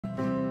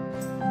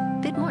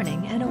Good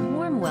morning and a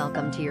warm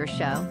welcome to your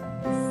show,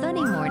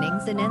 Sunny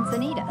Mornings in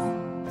Encinitas.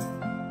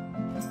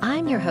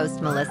 I'm your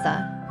host,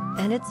 Melissa,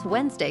 and it's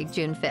Wednesday,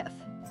 June 5th.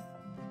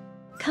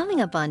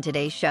 Coming up on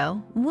today's show,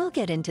 we'll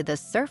get into the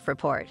surf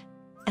report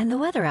and the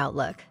weather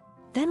outlook.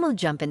 Then we'll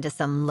jump into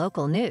some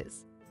local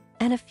news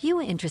and a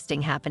few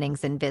interesting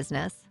happenings in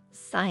business,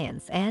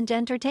 science, and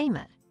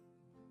entertainment.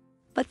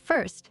 But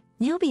first,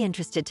 you'll be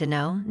interested to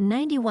know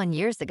 91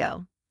 years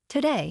ago,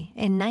 today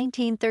in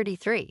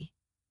 1933,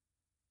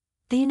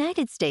 the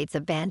United States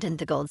abandoned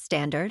the gold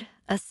standard,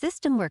 a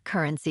system where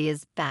currency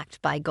is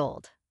backed by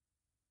gold.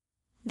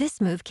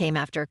 This move came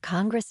after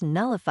Congress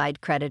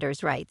nullified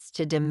creditors' rights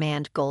to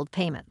demand gold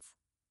payments.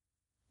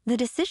 The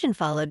decision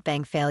followed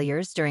bank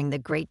failures during the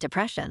Great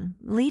Depression,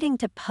 leading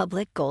to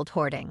public gold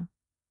hoarding.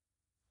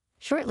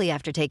 Shortly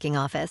after taking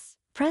office,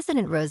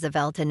 President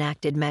Roosevelt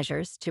enacted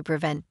measures to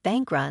prevent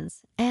bank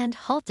runs and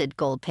halted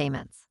gold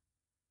payments.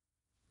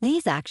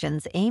 These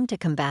actions aimed to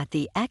combat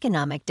the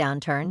economic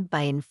downturn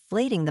by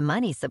inflating the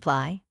money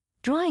supply,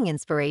 drawing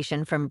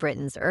inspiration from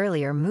Britain's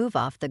earlier move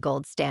off the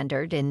gold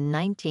standard in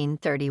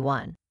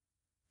 1931.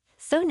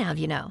 So now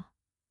you know.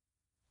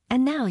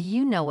 And now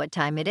you know what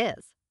time it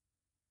is.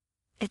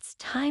 It's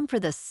time for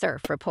the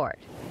surf report.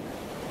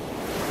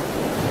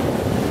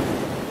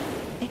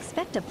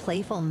 Expect a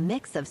playful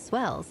mix of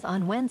swells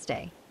on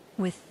Wednesday,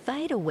 with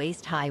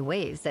thigh-to-waist high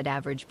waves at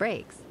average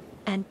breaks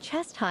and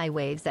chest-high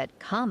waves at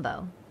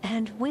combo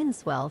and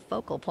windswell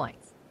focal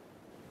points.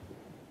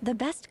 The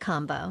best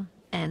combo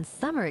and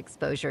summer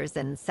exposures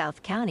in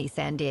South County,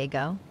 San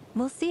Diego,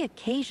 will see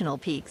occasional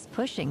peaks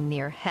pushing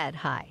near head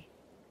high.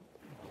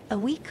 A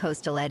weak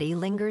coastal eddy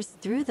lingers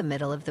through the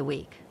middle of the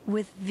week,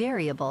 with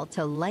variable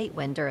to light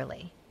wind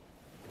early.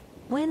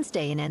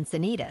 Wednesday in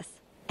Encinitas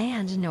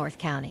and North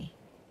County.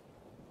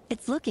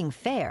 It's looking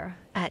fair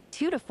at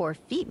 2 to 4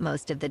 feet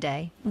most of the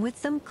day, with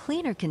some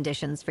cleaner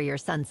conditions for your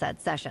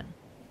sunset session.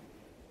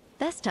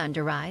 Best time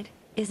to ride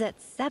is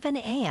at 7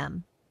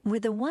 a.m.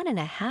 with a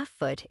 1.5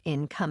 foot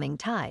incoming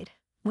tide,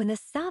 when the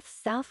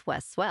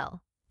south-southwest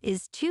swell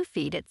is 2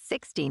 feet at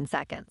 16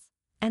 seconds,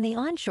 and the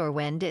onshore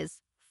wind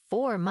is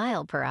 4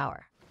 miles per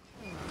hour.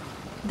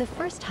 The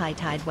first high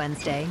tide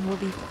Wednesday will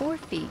be 4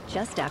 feet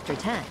just after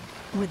 10,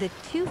 with a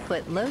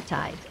 2-foot low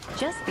tide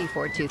just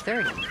before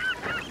 2:30.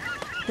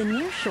 The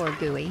nearshore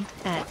buoy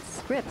at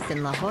Scripps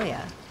in La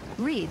Jolla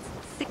reads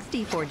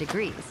 64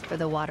 degrees for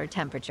the water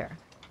temperature.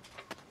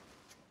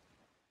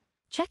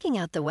 Checking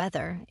out the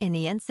weather in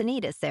the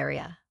Encinitas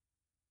area.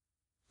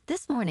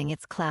 This morning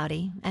it's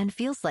cloudy and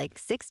feels like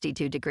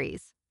 62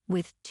 degrees,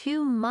 with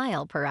 2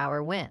 miles per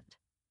hour wind.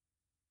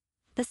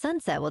 The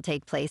sunset will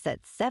take place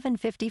at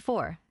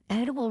 7:54,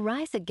 and it will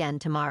rise again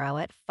tomorrow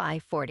at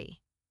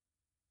 5:40.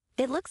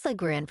 It looks like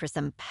we're in for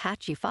some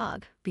patchy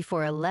fog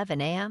before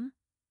 11 a.m.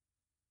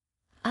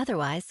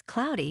 Otherwise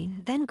cloudy,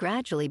 then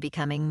gradually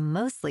becoming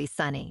mostly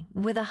sunny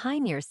with a high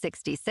near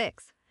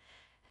 66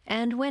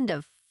 and wind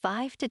of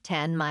 5 to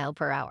 10 miles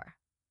per hour.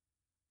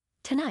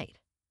 Tonight,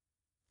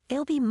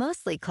 it'll be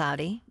mostly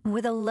cloudy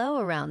with a low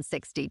around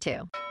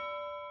 62.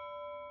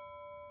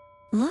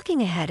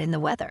 Looking ahead in the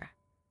weather.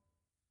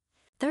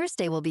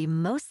 Thursday will be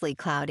mostly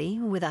cloudy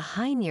with a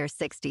high near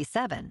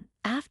 67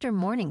 after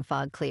morning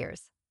fog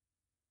clears.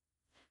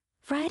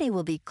 Friday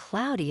will be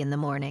cloudy in the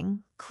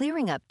morning,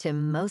 clearing up to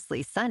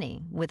mostly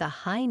sunny with a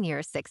high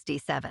near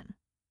 67.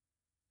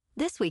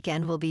 This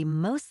weekend will be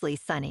mostly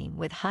sunny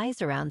with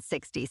highs around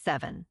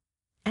 67.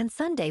 And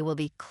Sunday will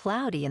be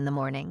cloudy in the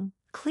morning,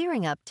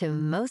 clearing up to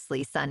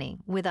mostly sunny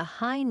with a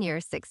high near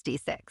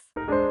 66.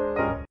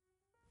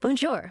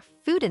 Bonjour,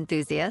 food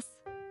enthusiasts.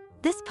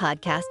 This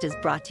podcast is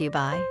brought to you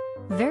by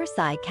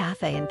Versailles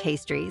Cafe and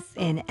Pastries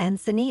in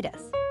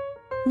Encinitas.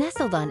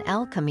 Nestled on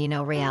El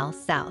Camino Real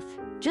South,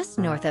 just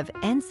north of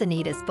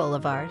Encinitas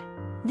Boulevard,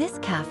 this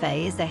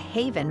cafe is a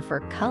haven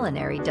for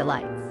culinary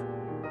delights.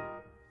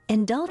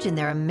 Indulge in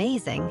their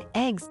amazing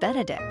Eggs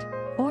Benedict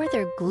or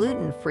their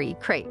gluten-free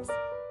crepes.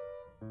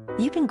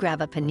 You can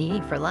grab a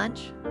panini for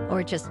lunch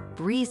or just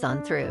breeze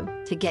on through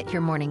to get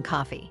your morning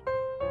coffee.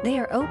 They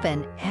are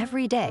open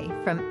every day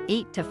from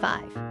 8 to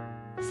 5.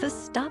 So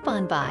stop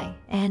on by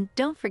and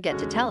don't forget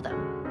to tell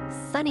them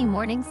Sunny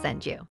Morning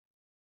sent you.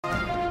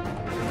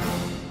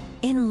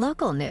 In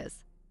local news,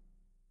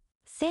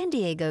 San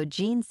Diego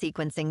gene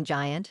sequencing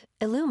giant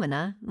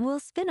Illumina will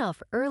spin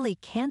off early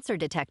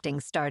cancer-detecting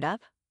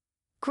startup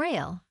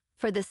Grail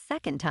for the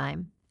second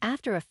time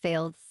after a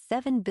failed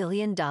 $7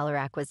 billion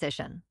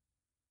acquisition.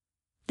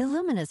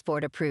 Illumina's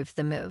board approved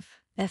the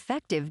move,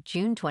 effective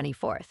June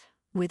 24th,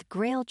 with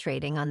Grail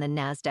trading on the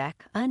NASDAQ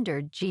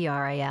under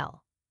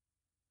GRAL.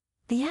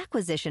 The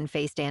acquisition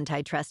faced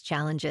antitrust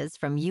challenges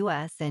from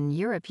U.S. and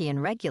European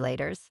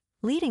regulators,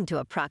 leading to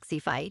a proxy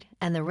fight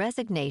and the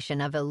resignation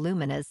of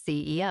Illumina's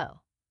CEO.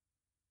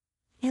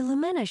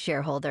 Illumina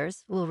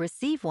shareholders will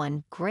receive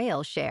 1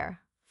 Grail share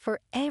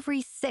for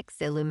every 6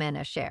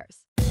 Illumina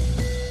shares.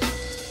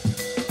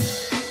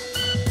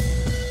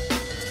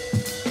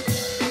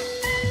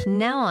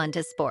 Now on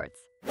to sports.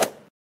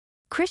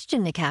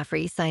 Christian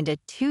McCaffrey signed a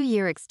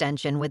 2-year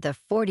extension with the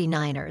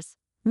 49ers,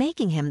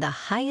 making him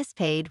the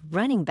highest-paid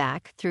running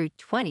back through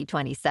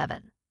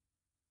 2027.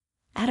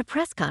 At a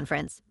press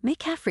conference,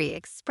 McCaffrey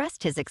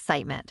expressed his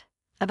excitement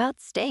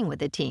about staying with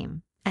the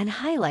team and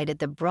highlighted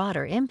the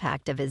broader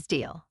impact of his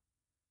deal.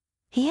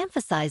 He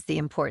emphasized the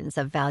importance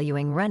of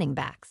valuing running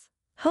backs,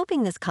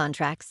 hoping this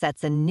contract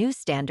sets a new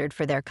standard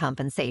for their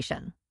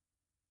compensation.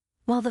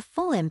 While the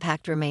full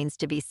impact remains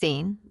to be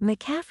seen,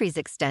 McCaffrey's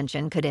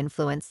extension could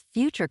influence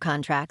future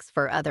contracts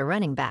for other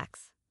running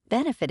backs,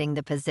 benefiting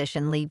the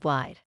position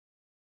league-wide.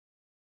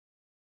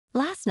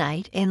 Last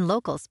night in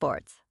local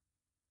sports,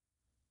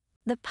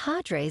 the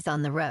Padres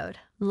on the road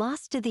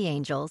lost to the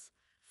Angels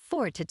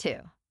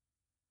 4-2.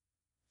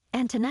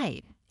 And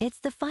tonight, it's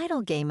the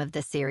final game of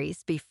the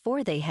series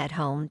before they head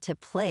home to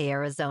play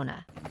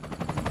Arizona.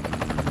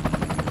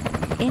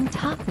 In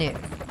top news,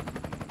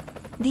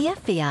 the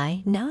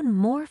FBI, known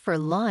more for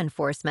law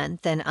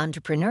enforcement than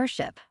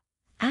entrepreneurship,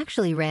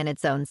 actually ran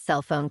its own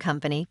cell phone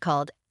company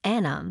called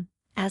Anom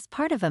as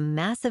part of a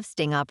massive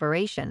sting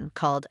operation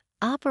called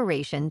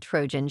Operation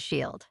Trojan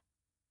Shield.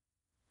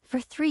 For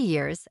 3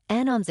 years,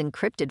 Anom's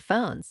encrypted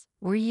phones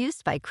were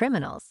used by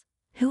criminals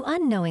who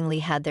unknowingly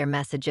had their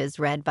messages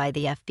read by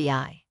the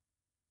FBI.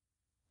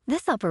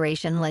 This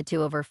operation led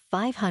to over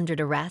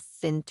 500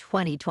 arrests in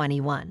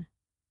 2021.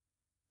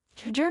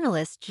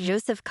 Journalist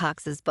Joseph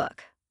Cox's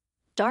book,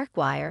 Dark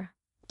Wire,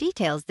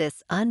 details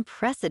this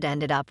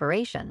unprecedented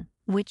operation,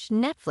 which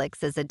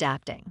Netflix is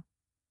adapting.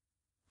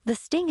 The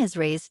sting has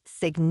raised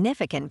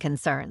significant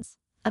concerns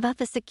about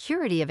the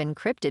security of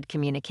encrypted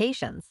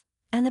communications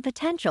and the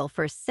potential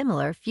for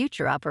similar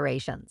future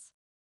operations.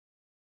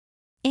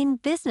 In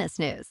business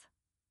news,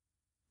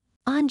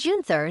 on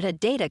June 3rd, a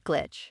data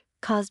glitch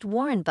caused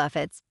Warren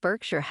Buffett's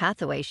Berkshire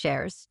Hathaway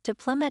shares to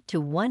plummet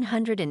to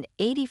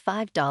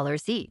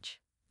 $185 each,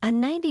 a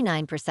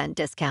 99%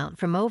 discount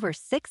from over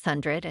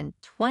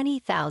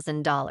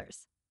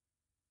 $620,000.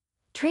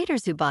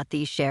 Traders who bought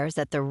these shares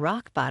at the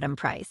rock bottom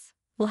price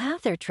will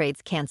have their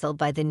trades canceled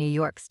by the New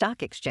York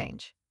Stock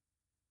Exchange.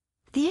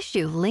 The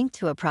issue linked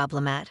to a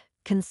problem at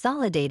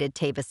Consolidated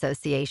Tape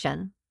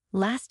Association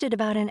lasted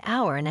about an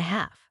hour and a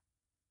half.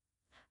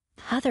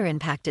 Other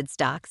impacted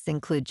stocks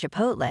include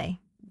Chipotle,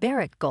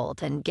 Barrick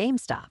Gold, and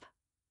GameStop.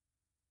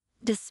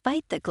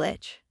 Despite the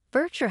glitch,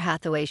 Berkshire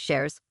Hathaway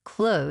shares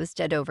closed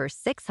at over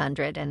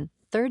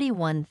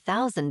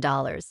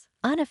 $631,000,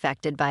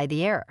 unaffected by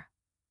the error.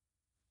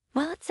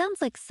 Well, it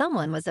sounds like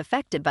someone was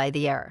affected by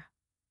the error.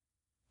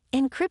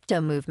 In crypto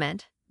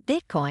movement,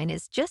 Bitcoin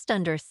is just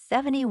under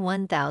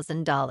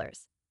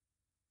 $71,000.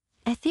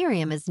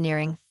 Ethereum is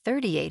nearing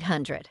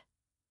 $3,800.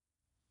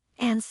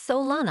 And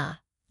Solana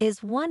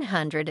is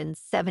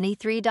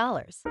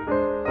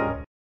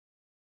 $173.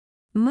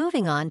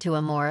 Moving on to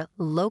a more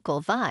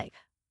local vibe.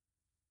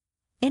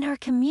 In our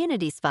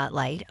community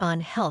spotlight on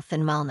health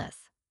and wellness,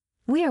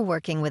 we are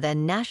working with a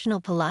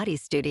national Pilates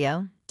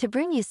studio to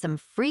bring you some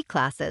free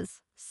classes,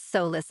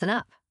 so listen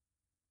up.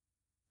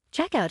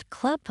 Check out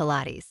Club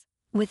Pilates,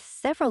 with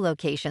several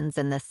locations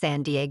in the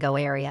San Diego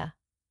area.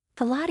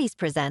 Pilates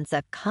presents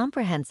a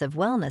comprehensive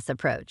wellness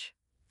approach,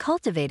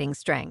 cultivating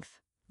strength,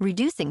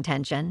 reducing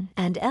tension,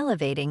 and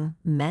elevating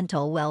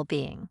mental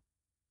well-being.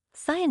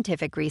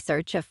 Scientific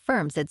research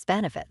affirms its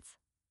benefits.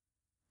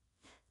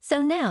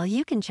 So now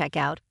you can check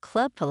out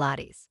Club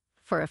Pilates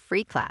for a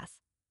free class,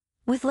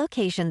 with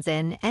locations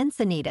in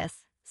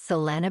Encinitas,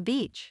 Solana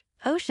Beach,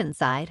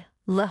 Oceanside,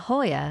 La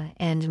Jolla,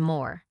 and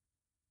more.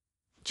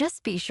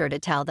 Just be sure to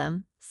tell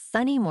them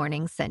Sunny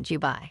Morning sent you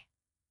by.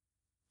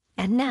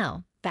 And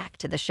now, back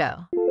to the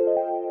show.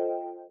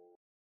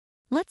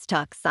 Let's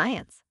talk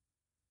science.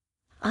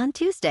 On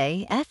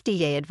Tuesday,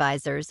 FDA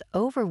advisors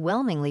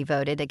overwhelmingly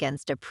voted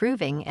against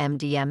approving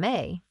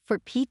MDMA for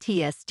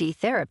PTSD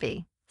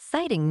therapy,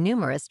 citing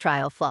numerous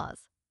trial flaws.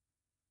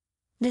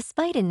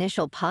 Despite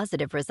initial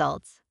positive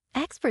results,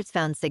 experts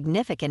found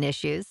significant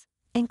issues,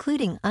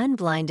 including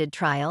unblinded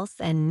trials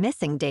and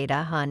missing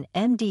data on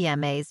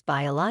MDMA's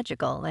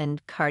biological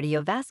and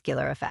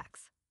cardiovascular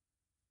effects.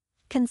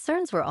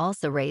 Concerns were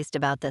also raised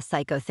about the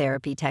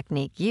psychotherapy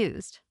technique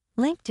used,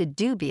 linked to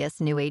dubious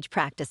New Age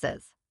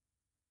practices.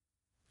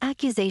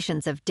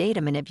 Accusations of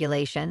data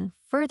manipulation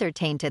further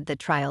tainted the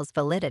trial's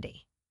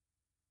validity.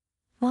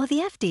 While the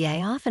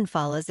FDA often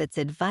follows its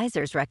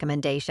advisors'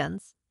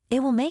 recommendations,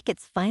 it will make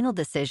its final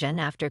decision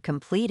after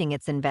completing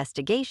its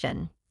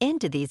investigation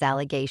into these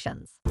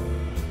allegations.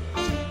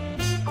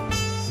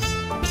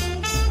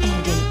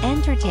 And in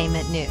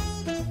entertainment news,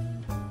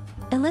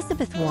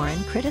 Elizabeth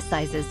Warren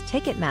criticizes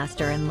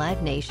Ticketmaster and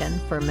Live Nation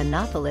for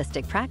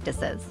monopolistic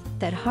practices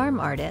that harm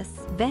artists,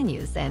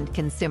 venues, and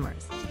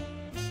consumers.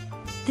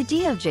 The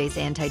DOJ's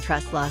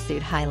antitrust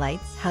lawsuit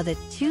highlights how the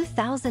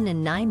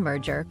 2009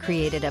 merger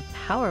created a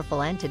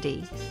powerful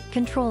entity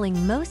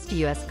controlling most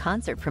U.S.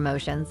 concert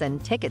promotions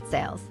and ticket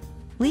sales,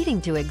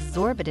 leading to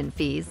exorbitant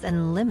fees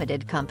and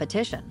limited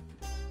competition.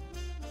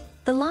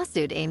 The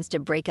lawsuit aims to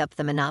break up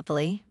the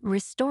monopoly,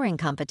 restoring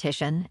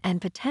competition,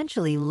 and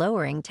potentially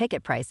lowering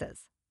ticket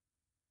prices.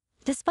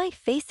 Despite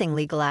facing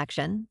legal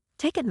action,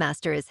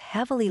 Ticketmaster is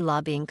heavily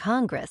lobbying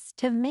Congress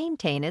to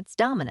maintain its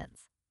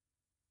dominance.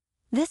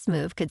 This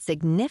move could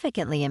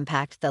significantly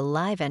impact the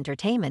live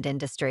entertainment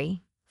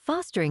industry,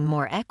 fostering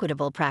more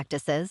equitable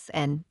practices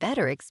and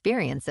better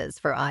experiences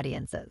for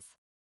audiences.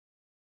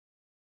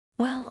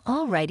 Well,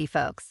 alrighty,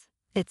 folks,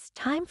 it's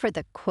time for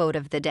the quote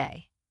of the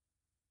day.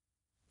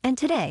 And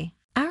today,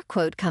 our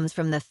quote comes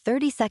from the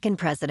 32nd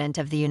President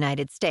of the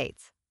United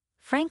States,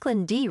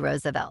 Franklin D.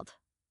 Roosevelt.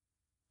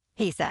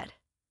 He said,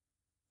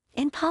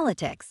 "In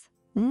politics,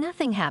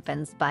 nothing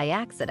happens by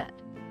accident.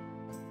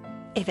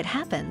 If it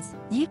happens,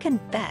 you can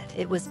bet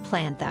it was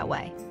planned that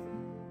way."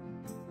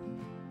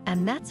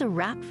 And that's a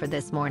wrap for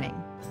this morning.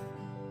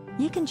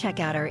 You can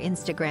check out our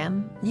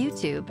Instagram,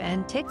 YouTube,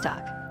 and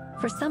TikTok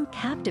for some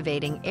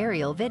captivating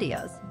aerial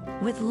videos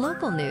with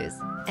local news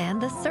and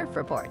the surf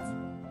reports.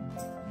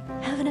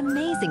 Have an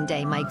amazing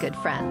day, my good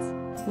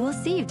friends. We'll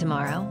see you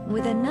tomorrow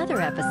with another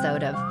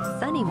episode of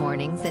Sunny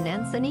Mornings in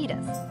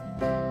Encinitas.